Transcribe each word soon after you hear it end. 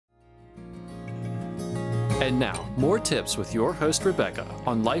And now, more tips with your host, Rebecca,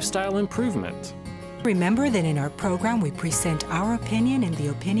 on lifestyle improvement. Remember that in our program, we present our opinion and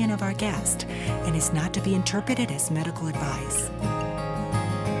the opinion of our guest, and is not to be interpreted as medical advice.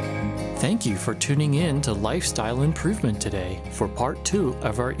 Thank you for tuning in to Lifestyle Improvement today for part 2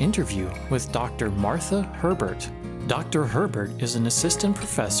 of our interview with Dr. Martha Herbert. Dr. Herbert is an assistant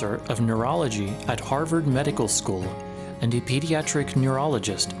professor of neurology at Harvard Medical School and a pediatric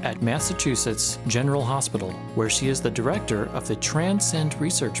neurologist at Massachusetts General Hospital, where she is the director of the Transcend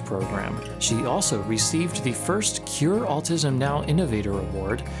Research Program. She also received the first Cure Autism Now Innovator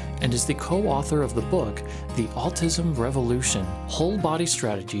Award and is the co-author of the book, The Autism Revolution: Whole Body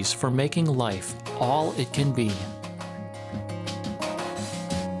Strategies for Making Life All It Can Be.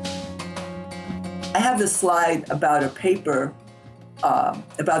 I have this slide about a paper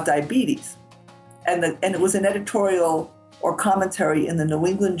about diabetes. And it was an editorial or commentary in the New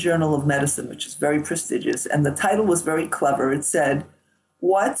England Journal of Medicine, which is very prestigious. And the title was very clever. It said,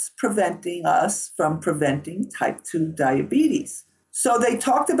 "What's preventing us from preventing type 2 diabetes?" So they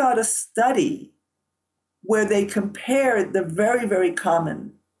talked about a study where they compared the very, very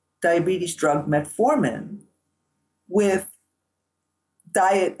common diabetes drug metformin with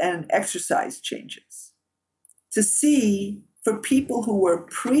diet and exercise changes to see, for people who were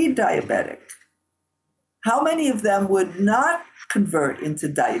pre-diabetic, how many of them would not convert into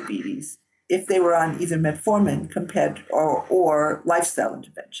diabetes if they were on either metformin compared or lifestyle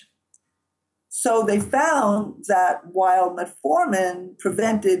intervention. So they found that while metformin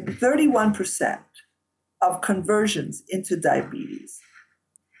prevented 31% of conversions into diabetes,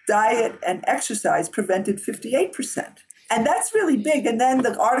 diet and exercise prevented 58%. And that's really big. And then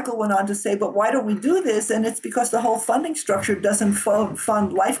the article went on to say, but why don't we do this? And it's because the whole funding structure doesn't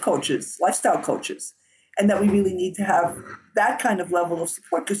fund life coaches, lifestyle coaches. And that we really need to have that kind of level of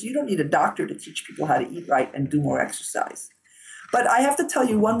support, because you don't need a doctor to teach people how to eat right and do more exercise. But I have to tell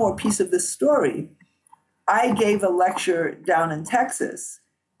you one more piece of this story. I gave a lecture down in Texas,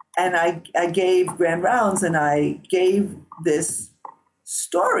 and I gave grand rounds, and I gave this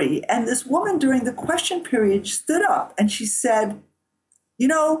story. And this woman during the question period stood up and she said, she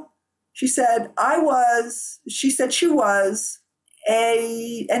was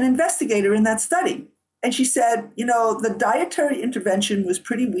an investigator in that study. And she said, the dietary intervention was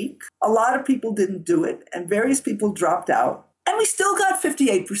pretty weak. A lot of people didn't do it, and various people dropped out. And we still got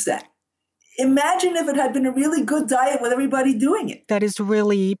 58%. Imagine if it had been a really good diet with everybody doing it. That is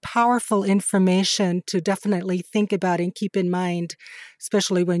really powerful information to definitely think about and keep in mind,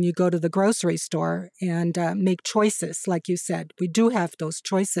 especially when you go to the grocery store and make choices. Like you said, we do have those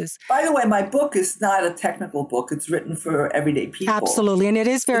choices. By the way, my book is not a technical book. It's written for everyday people. Absolutely. And it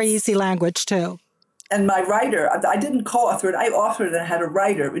is very easy language, too. And my writer, I didn't co-author it. I authored it and had a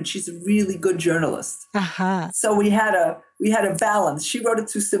writer, and she's a really good journalist. Uh-huh. So we had a balance. She wrote it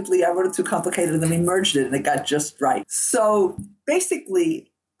too simply. I wrote it too complicated, and then we merged it, and it got just right. So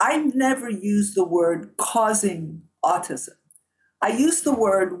basically, I never use the word causing autism. I use the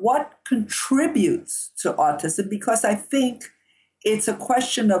word what contributes to autism, because I think it's a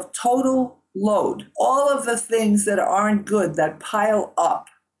question of total load. All of the things that aren't good that pile up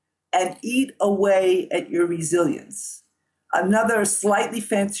and eat away at your resilience. Another slightly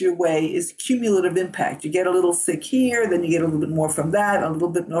fancier way is cumulative impact. You get a little sick here, then you get a little bit more from that, a little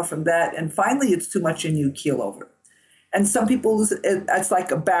bit more from that, and finally it's too much and you keel over. And some people, it's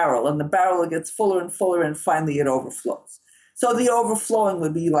like a barrel, and the barrel gets fuller and fuller, and finally it overflows. So the overflowing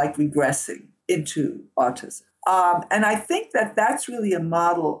would be like regressing into autism. And I think that that's really a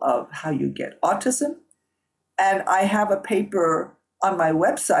model of how you get autism. And I have a paper on my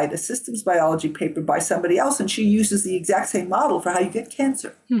website, a systems biology paper by somebody else, and she uses the exact same model for how you get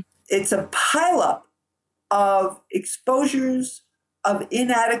cancer. It's a pileup of exposures, of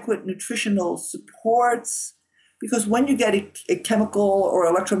inadequate nutritional supports, because when you get a chemical or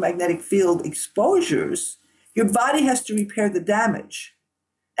electromagnetic field exposures, your body has to repair the damage.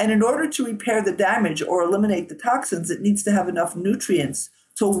 And in order to repair the damage or eliminate the toxins, it needs to have enough nutrients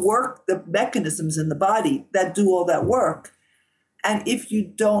to work the mechanisms in the body that do all that work. And if you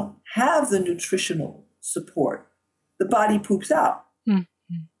don't have the nutritional support, the body poops out.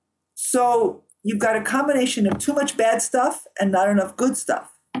 Mm-hmm. So you've got a combination of too much bad stuff and not enough good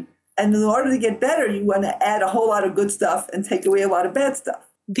stuff. And in order to get better, you want to add a whole lot of good stuff and take away a lot of bad stuff.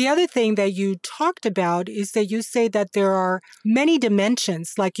 The other thing that you talked about is that you say that there are many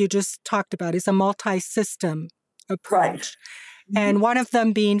dimensions, like you just talked about, is a multi-system approach. Right. And one of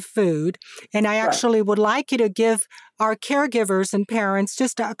them being food. And I actually would like you to give our caregivers and parents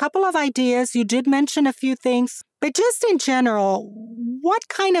just a couple of ideas. You did mention a few things But just in general, what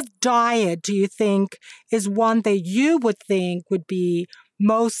kind of diet do you think is one that you would think would be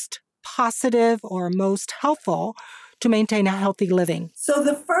most positive or most helpful to maintain a healthy living? So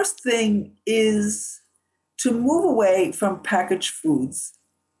the first thing is to move away from packaged foods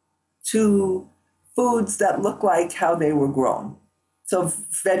to foods that look like how they were grown. So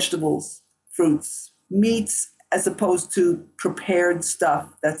vegetables, fruits, meats, as opposed to prepared stuff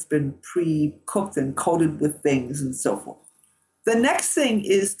that's been pre-cooked and coated with things and so forth. The next thing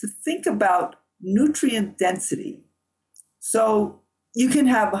is to think about nutrient density. So you can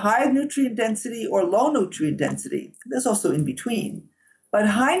have high nutrient density or low nutrient density. There's also in between. But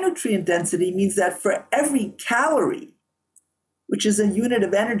high nutrient density means that for every calorie, which is a unit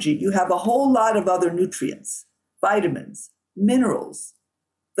of energy, you have a whole lot of other nutrients, vitamins, minerals,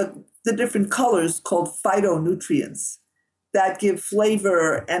 the different colors called phytonutrients that give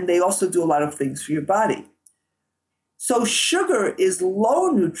flavor, and they also do a lot of things for your body. So sugar is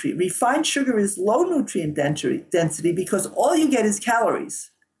refined sugar is low nutrient density because all you get is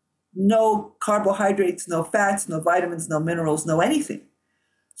calories. No carbohydrates, no fats, no vitamins, no minerals, no anything.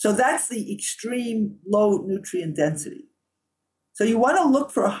 So that's the extreme low nutrient density. So you want to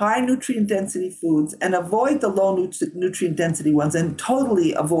look for high nutrient density foods and avoid the low nutrient density ones, and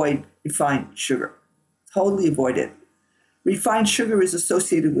totally avoid refined sugar. Totally avoid it. Refined sugar is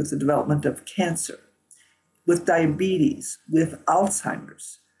associated with the development of cancer, with diabetes, with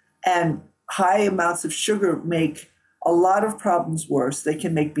Alzheimer's. And high amounts of sugar make a lot of problems worse. They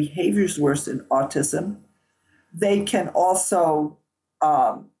can make behaviors worse in autism. They can also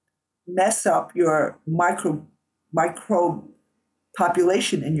mess up your microbe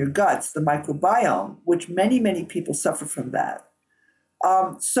population in your guts, the microbiome, which many people suffer from that.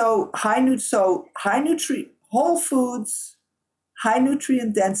 So whole foods, high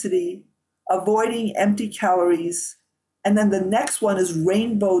nutrient density, avoiding empty calories, and then the next one is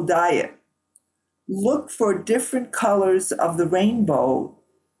rainbow diet. Look for different colors of the rainbow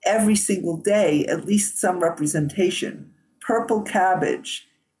every single day, at least some representation. Purple cabbage,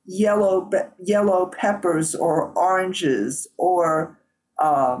 yellow peppers or oranges, or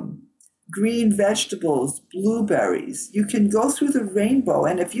green vegetables, blueberries. You can go through the rainbow,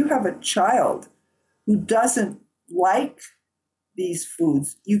 and if you have a child who doesn't like these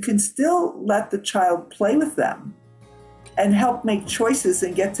foods, you can still let the child play with them and help make choices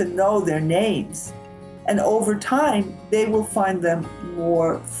and get to know their names. And over time, they will find them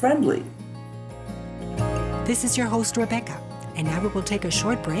more friendly. This is your host, Rebecca. And now we will take a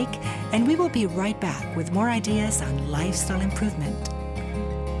short break, and we will be right back with more ideas on lifestyle improvement.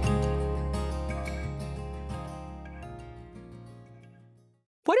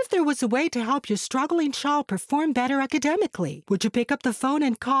 What if there was a way to help your struggling child perform better academically? Would you pick up the phone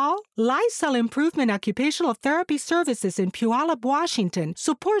and call? Lifestyle Improvement Occupational Therapy Services in Puyallup, Washington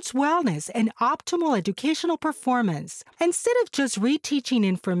supports wellness and optimal educational performance. Instead of just reteaching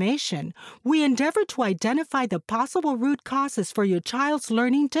information, we endeavor to identify the possible root causes for your child's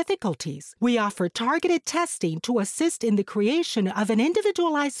learning difficulties. We offer targeted testing to assist in the creation of an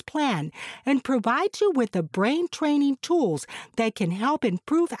individualized plan and provide you with the brain training tools that can help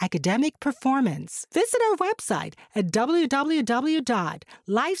improve academic performance. Visit our website at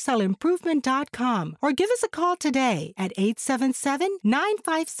www.lifestyleimprovement.com or give us a call today at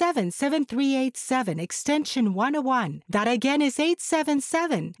 877-957-7387, extension 101. That again is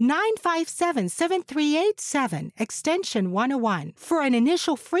 877-957-7387, extension 101, for an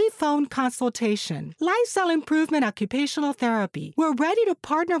initial free phone consultation. Lifestyle Improvement Occupational Therapy. We're ready to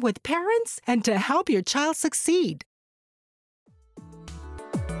partner with parents and to help your child succeed.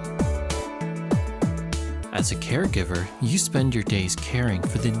 As a caregiver, you spend your days caring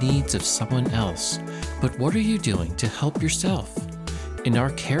for the needs of someone else. But what are you doing to help yourself? In our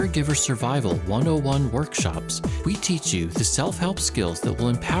Caregiver Survival 101 workshops, we teach you the self-help skills that will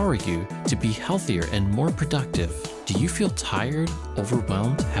empower you to be healthier and more productive. Do you feel tired,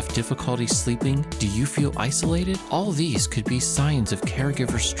 overwhelmed, have difficulty sleeping? Do you feel isolated? All these could be signs of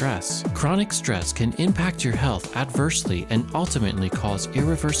caregiver stress. Chronic stress can impact your health adversely and ultimately cause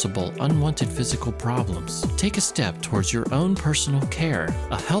irreversible, unwanted physical problems. Take a step towards your own personal care.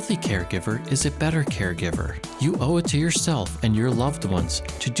 A healthy caregiver is a better caregiver. You owe it to yourself and your loved ones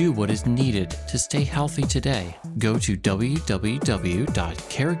to do what is needed to stay healthy today. Go to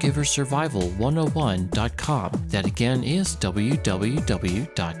www.caregiversurvival101.com. That again is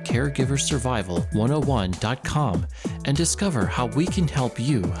www.caregiversurvival101.com, and discover how we can help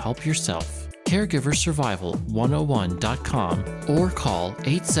you help yourself. Caregiversurvival101.com or call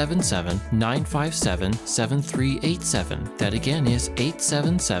 877-957-7387. That again is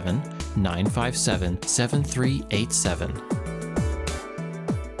 877-957-7387. 888-957-7387.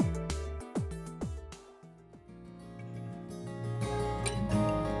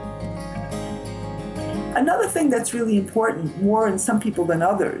 Another thing that's really important, more in some people than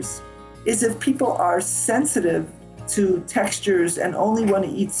others, is if people are sensitive to textures and only want to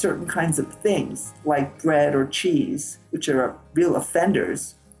eat certain kinds of things, like bread or cheese, which are real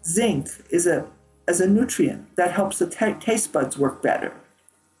offenders, zinc is a nutrient that helps the taste buds work better.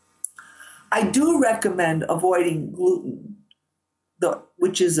 I do recommend avoiding gluten,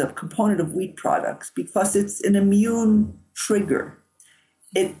 which is a component of wheat products, because it's an immune trigger.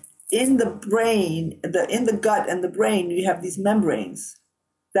 In the brain, in the gut and the brain, you have these membranes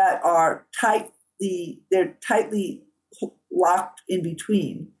that are tightly locked in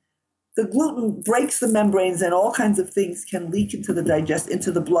between. The gluten breaks the membranes, and all kinds of things can leak into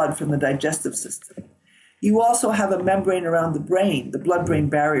the blood from the digestive system. You also have a membrane around the brain, the blood-brain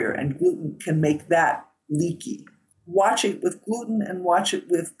barrier, and gluten can make that leaky. Watch it with gluten and watch it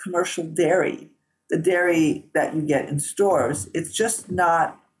with commercial dairy, the dairy that you get in stores. It's just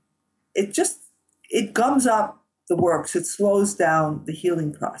not. It gums up the works. It slows down the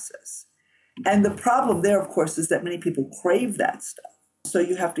healing process. And the problem there, of course, is that many people crave that stuff. So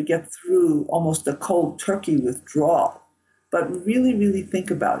you have to get through almost a cold turkey withdrawal. But really, really think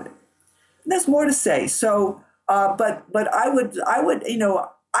about it. And there's more to say. So, but I would, I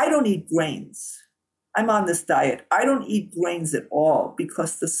don't eat grains. I'm on this diet. I don't eat grains at all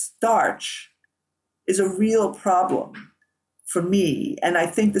because the starch is a real problem for me, and I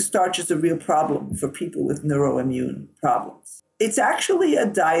think the starch is a real problem for people with neuroimmune problems. It's actually a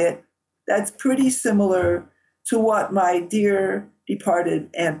diet that's pretty similar to what my dear departed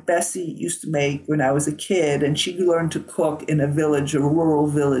Aunt Bessie used to make when I was a kid, and she learned to cook in a rural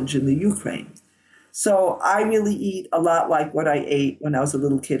village in the Ukraine. So I really eat a lot like what I ate when I was a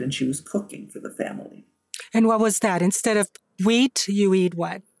little kid and she was cooking for the family. And what was that? Instead of wheat, you eat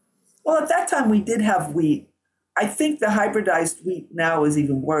what? Well, at that time we did have wheat. I think the hybridized wheat now is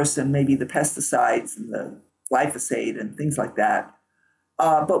even worse than maybe the pesticides and the glyphosate and things like that.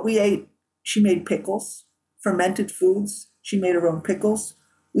 But she made pickles, fermented foods. She made her own pickles.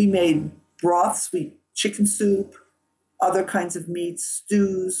 We made broths, chicken soup, other kinds of meats,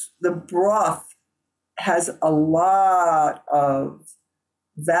 stews. The broth has a lot of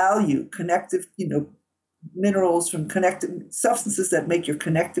value, connective, minerals from connective substances that make your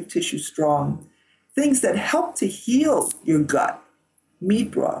connective tissue strong. Things that help to heal your gut,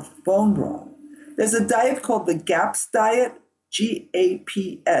 meat broth, bone broth. There's a diet called the GAPS diet,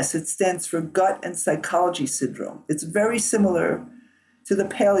 GAPS. It stands for Gut and Psychology Syndrome. It's very similar to the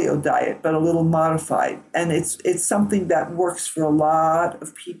paleo diet, but a little modified. And it's something that works for a lot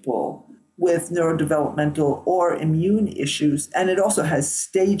of people with neurodevelopmental or immune issues. And it also has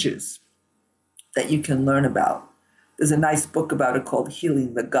stages that you can learn about. There's a nice book about it called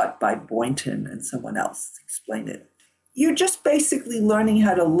Healing the Gut by Boynton and someone else to explain it. You're just basically learning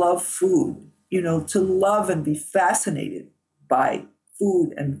how to love food, to love and be fascinated by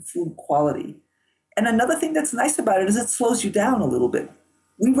food and food quality. And another thing that's nice about it is it slows you down a little bit.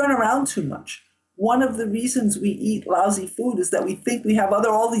 We run around too much. One of the reasons we eat lousy food is that we think we have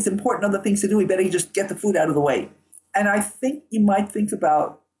all these important other things to do. We better just get the food out of the way. And I think you might think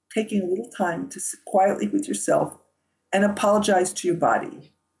about taking a little time to sit quietly with yourself and apologize to your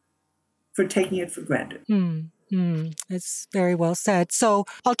body for taking it for granted. It's very well said. So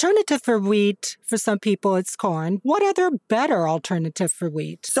alternative for wheat, for some people, it's corn. What other better alternative for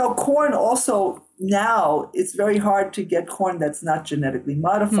wheat? So corn also, now it's very hard to get corn that's not genetically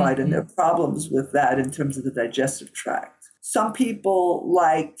modified, and there are problems with that in terms of the digestive tract. Some people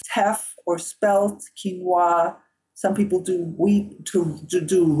like teff or spelt, quinoa. Some people do wheat to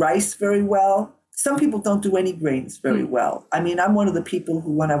do rice very well. Some people don't do any grains very well. I mean, I'm one of the people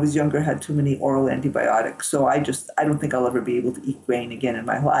who, when I was younger, had too many oral antibiotics. So I don't think I'll ever be able to eat grain again in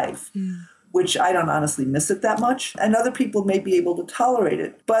my life, which I don't honestly miss it that much. And other people may be able to tolerate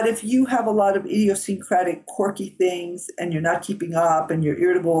it. But if you have a lot of idiosyncratic, quirky things and you're not keeping up and you're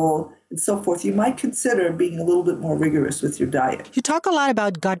irritable and so forth, you might consider being a little bit more rigorous with your diet. You talk a lot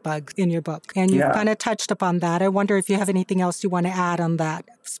about gut bugs in your book, and you've kind of touched upon that. I wonder if you have anything else you want to add on that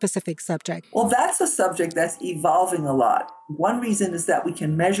specific subject. Well, that's a subject that's evolving a lot. One reason is that we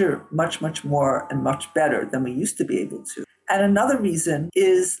can measure much, much more and much better than we used to be able to. And another reason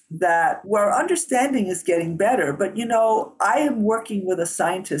is that our understanding is getting better. But, I am working with a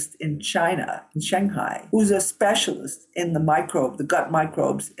scientist in China, in Shanghai, who's a specialist in the gut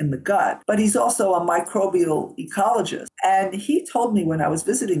microbes in the gut. But he's also a microbial ecologist. And he told me when I was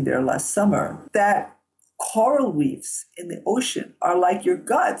visiting there last summer that coral reefs in the ocean are like your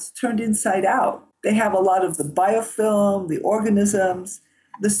guts turned inside out. They have a lot of the biofilm, the organisms.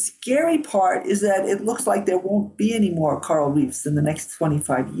 The scary part is that it looks like there won't be any more coral reefs in the next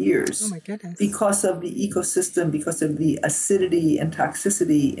 25 years. Oh my goodness. Because of the ecosystem, because of the acidity and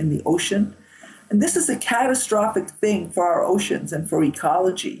toxicity in the ocean. And this is a catastrophic thing for our oceans and for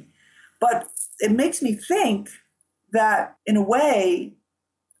ecology. But it makes me think that, in a way,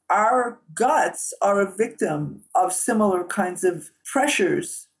 our guts are a victim of similar kinds of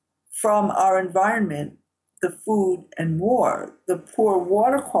pressures from our environment, the food and more, the poor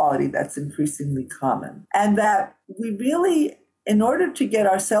water quality that's increasingly common. And that we really, in order to get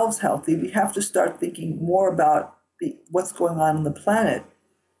ourselves healthy, we have to start thinking more about what's going on the planet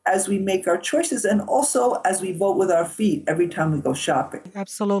as we make our choices and also as we vote with our feet every time we go shopping.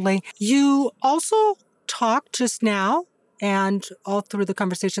 Absolutely. You also talked just now, and all through the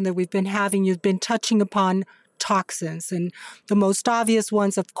conversation that we've been having, you've been touching upon toxins. And the most obvious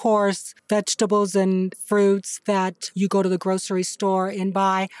ones, of course, vegetables and fruits that you go to the grocery store and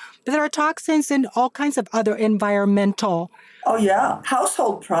buy. But there are toxins in all kinds of other environmental. Oh, yeah.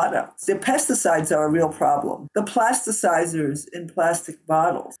 Household products. The pesticides are a real problem. The plasticizers in plastic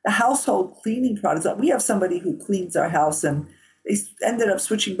bottles. The household cleaning products. We have somebody who cleans our house, and they ended up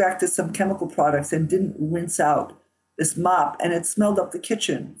switching back to some chemical products and didn't rinse out this mop, and it smelled up the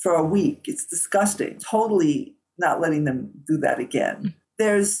kitchen for a week. It's disgusting. Totally not letting them do that again.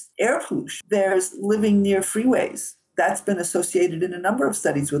 There's air pollution. There's living near freeways. That's been associated in a number of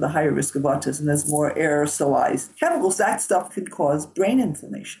studies with a higher risk of autism. There's more aerosolized chemicals. That stuff can cause brain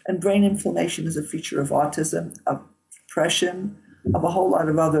inflammation. And brain inflammation is a feature of autism, of depression, of a whole lot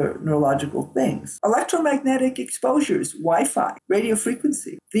of other neurological things. Electromagnetic exposures, Wi-Fi, radio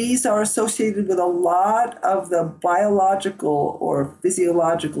frequency. These are associated with a lot of the biological or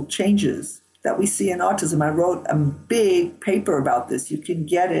physiological changes that we see in autism. I wrote a big paper about this. You can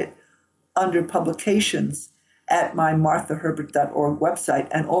get it under publications at my marthaherbert.org website.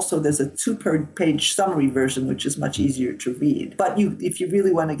 And also there's a 2-page summary version, which is much easier to read. But if you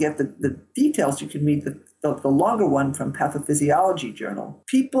really want to get the details, you can read the longer one from Pathophysiology Journal.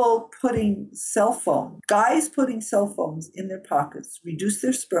 People putting guys putting cell phones in their pockets, reduce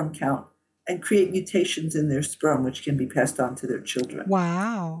their sperm count, and create mutations in their sperm, which can be passed on to their children.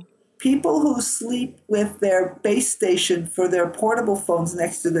 Wow. People who sleep with their base station for their portable phones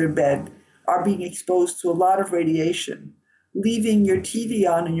next to their bed are being exposed to a lot of radiation. Leaving your TV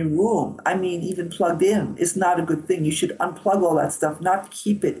on in your room, even plugged in, is not a good thing. You should unplug all that stuff, not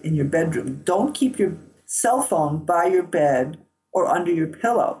keep it in your bedroom. Don't keep your cell phone by your bed or under your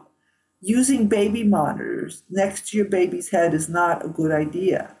pillow. Using baby monitors next to your baby's head is not a good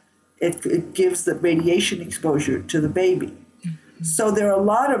idea. It gives the radiation exposure to the baby. So there are a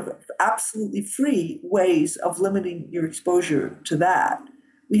lot of absolutely free ways of limiting your exposure to that.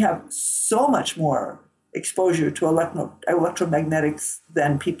 We have so much more exposure to electromagnetics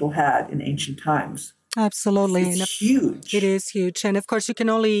than people had in ancient times. Absolutely. It's huge. It is huge. And of course, you can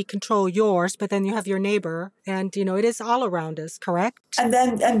only control yours, but then you have your neighbor. And, it is all around us, correct? And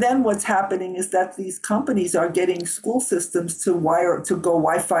then what's happening is that these companies are getting school systems to go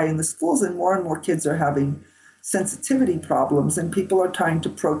Wi-Fi in the schools, and more kids are having sensitivity problems, and people are trying to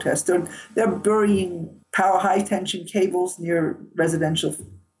protest. They're burying high-tension cables near residential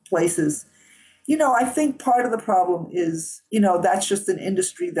places. I think part of the problem is, that's just an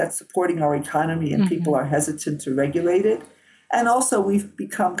industry that's supporting our economy, and people are hesitant to regulate it. And also we've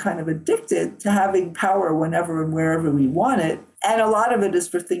become kind of addicted to having power whenever and wherever we want it. And a lot of it is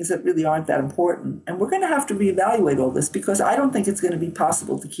for things that really aren't that important. And we're going to have to reevaluate all this, because I don't think it's going to be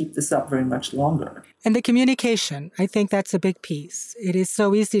possible to keep this up very much longer. And the communication, I think that's a big piece. It is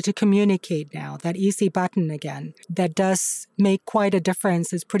so easy to communicate now, that easy button again, that does make quite a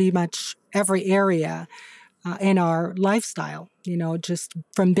difference in pretty much every area in our lifestyle, just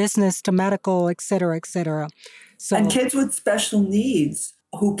from business to medical, et cetera, et cetera. So, and kids with special needs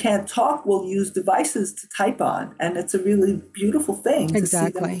who can't talk will use devices to type on. And it's a really beautiful thing to see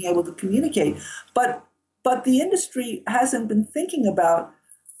them being able to communicate. But the industry hasn't been thinking about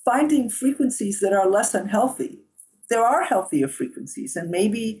finding frequencies that are less unhealthy. There are healthier frequencies, and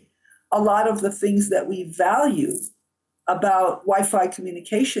maybe a lot of the things that we value about Wi-Fi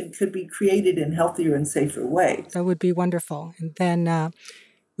communication could be created in healthier and safer ways. That would be wonderful. And then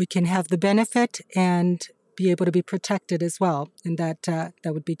we can have the benefit and be able to be protected as well. And that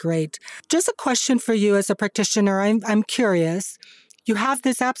would be great. Just a question for you as a practitioner. I'm curious. You have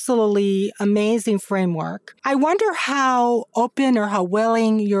this absolutely amazing framework. I wonder how open or how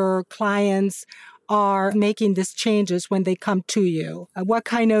willing your clients are making these changes when they come to you? What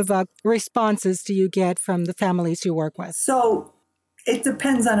kind of responses do you get from the families you work with? So it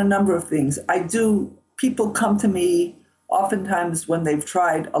depends on a number of things. People come to me oftentimes when they've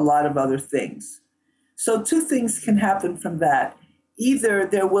tried a lot of other things. So two things can happen from that. Either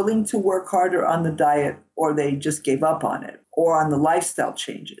they're willing to work harder on the diet or they just gave up on it, or on the lifestyle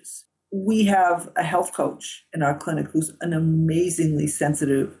changes. We have a health coach in our clinic who's an amazingly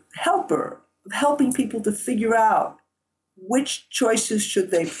sensitive helper, helping people to figure out which choices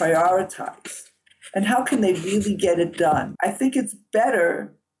should they prioritize and how can they really get it done. I think it's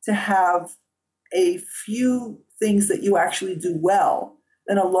better to have a few things that you actually do well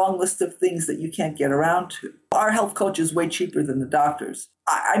than a long list of things that you can't get around to. Our health coach is way cheaper than the doctors.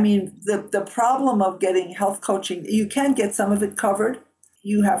 I mean, the problem of getting health coaching, you can get some of it covered.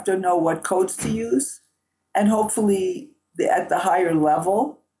 You have to know what codes to use. And hopefully at the higher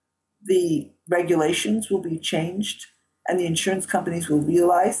level, the regulations will be changed and the insurance companies will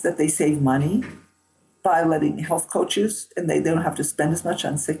realize that they save money by letting health coaches, and they don't have to spend as much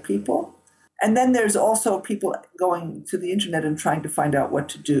on sick people. And then there's also people going to the internet and trying to find out what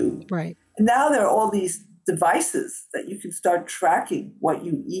to do. Right. And now there are all these devices that you can start tracking what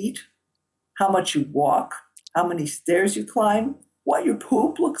you eat, how much you walk, how many stairs you climb, what your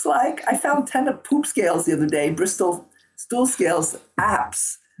poop looks like. I found 10 poop scales the other day, Bristol stool scales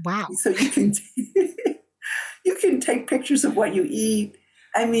apps. Wow. So you can you can take pictures of what you eat.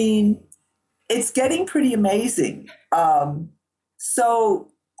 I mean, it's getting pretty amazing. So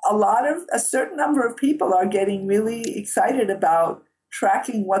a certain number of people are getting really excited about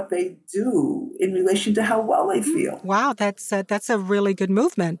tracking what they do in relation to how well they feel. Wow, that's a really good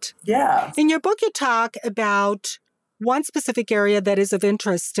movement. Yeah. In your book, you talk about one specific area that is of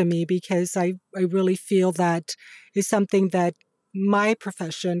interest to me because I really feel that is something that my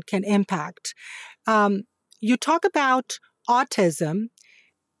profession can impact. You talk about autism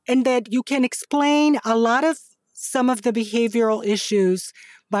and that you can explain a lot of some of the behavioral issues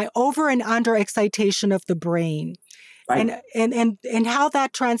by over and under excitation of the brain. Right. And how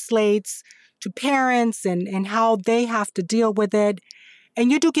that translates to parents and how they have to deal with it.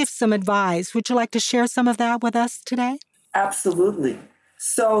 And you do give some advice. Would you like to share some of that with us today? Absolutely.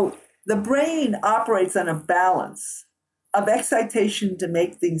 So the brain operates on a balance of excitation to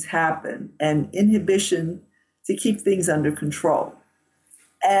make things happen and inhibition to keep things under control.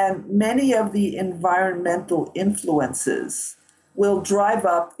 And many of the environmental influences will drive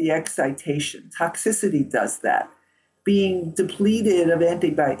up the excitation. Toxicity does that. Being depleted of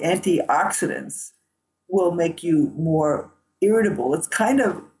antioxidants will make you more irritable. It's kind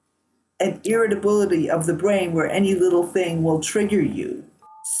of an irritability of the brain where any little thing will trigger you.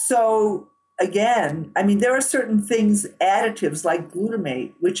 So again, I mean, there are certain things, additives like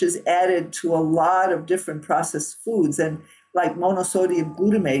glutamate, which is added to a lot of different processed foods. And like monosodium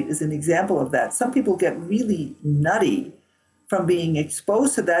glutamate is an example of that. Some people get really nutty from being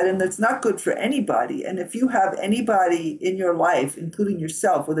exposed to that, and it's not good for anybody. And if you have anybody in your life, including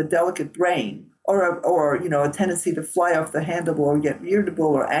yourself, with a delicate brain or a tendency to fly off the handle or get irritable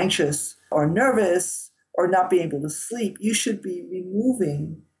or anxious or nervous or not be able to sleep, you should be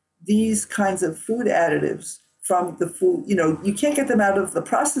removing these kinds of food additives from the food. You can't get them out of the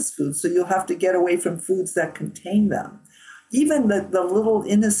processed foods, so you'll have to get away from foods that contain them. Even the little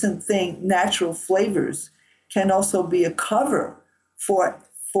innocent thing, natural flavors, can also be a cover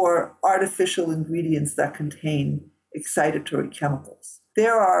for artificial ingredients that contain excitatory chemicals.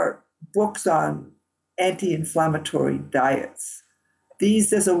 There are books on anti-inflammatory diets.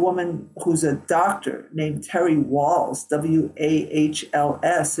 There's a woman who's a doctor named Terry Wahls,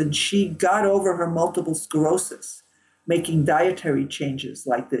 Wahls, and she got over her multiple sclerosis making dietary changes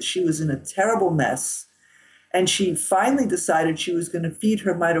like this. She was in a terrible mess, and she finally decided she was going to feed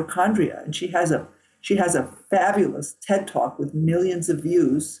her mitochondria, and she has a fabulous TED Talk with millions of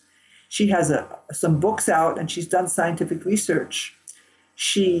views. She has some books out, and she's done scientific research.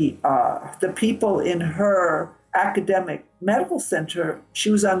 The people in her academic medical center, she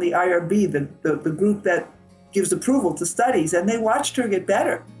was on the IRB, the group that gives approval to studies, and they watched her get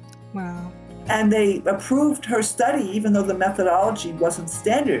better. Wow. And they approved her study, even though the methodology wasn't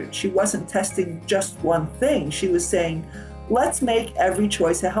standard. She wasn't testing just one thing. She was saying, let's make every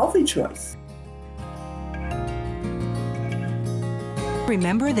choice a healthy choice.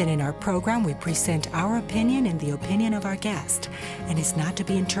 Remember that in our program, we present our opinion and the opinion of our guest, and is not to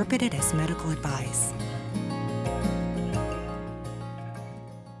be interpreted as medical advice.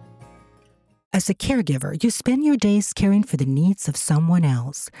 A As a caregiver, you spend your days caring for the needs of someone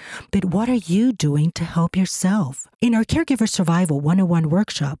else. But what are you doing to help yourself? In our Caregiver Survival 101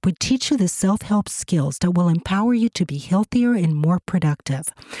 workshop, we teach you the self-help skills that will empower you to be healthier and more productive.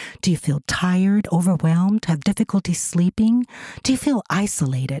 Do you feel tired, overwhelmed, have difficulty sleeping? Do you feel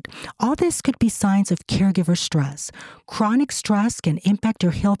isolated? All this could be signs of caregiver stress. Chronic stress can impact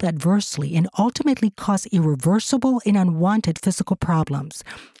your health adversely and ultimately cause irreversible and unwanted physical problems.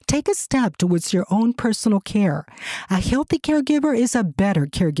 Take a step towards your own personal care. A healthy caregiver is a better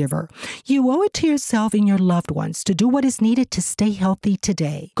caregiver. You owe it to yourself and your loved ones to do what is needed to stay healthy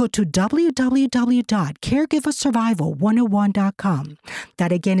today. Go to www.caregiversurvival101.com.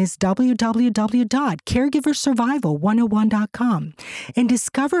 That again is www.caregiversurvival101.com. And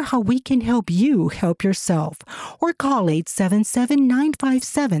discover how we can help you help yourself. Or call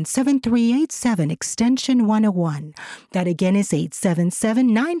 877-957-7387 extension 101. That again is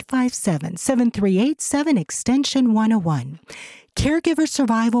 877-957-7387 extension 101. Caregiver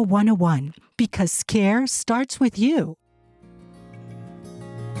Survival 101, because care starts with you.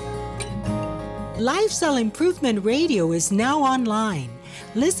 Lifestyle Improvement Radio is now online.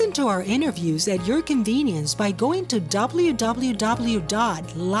 Listen to our interviews at your convenience by going to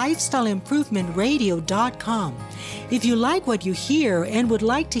www.lifestyleimprovementradio.com. If you like what you hear and would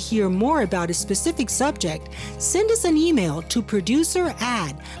like to hear more about a specific subject, send us an email to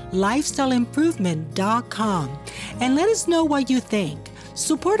producer@lifestyleimprovement.com and let us know what you think.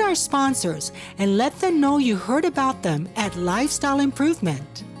 Support our sponsors and let them know you heard about them at Lifestyle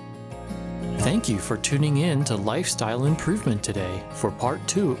Improvement. Thank you for tuning in to Lifestyle Improvement today for part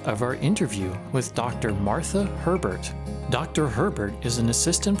 2 of our interview with Dr. Martha Herbert. Dr. Herbert is an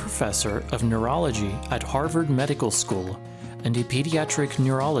assistant professor of neurology at Harvard Medical School and a pediatric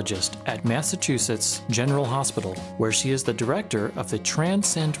neurologist at Massachusetts General Hospital, where she is the director of the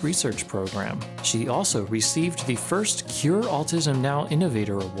Transcend Research Program. She also received the first Cure Autism Now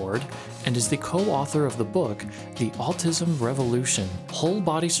Innovator Award and is the co-author of the book, The Autism Revolution: Whole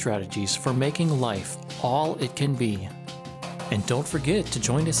Body Strategies for Making Life All It Can Be. And don't forget to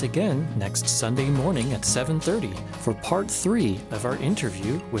join us again next Sunday morning at 7:30 for part 3 of our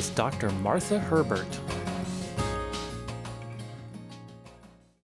interview with Dr. Martha Herbert.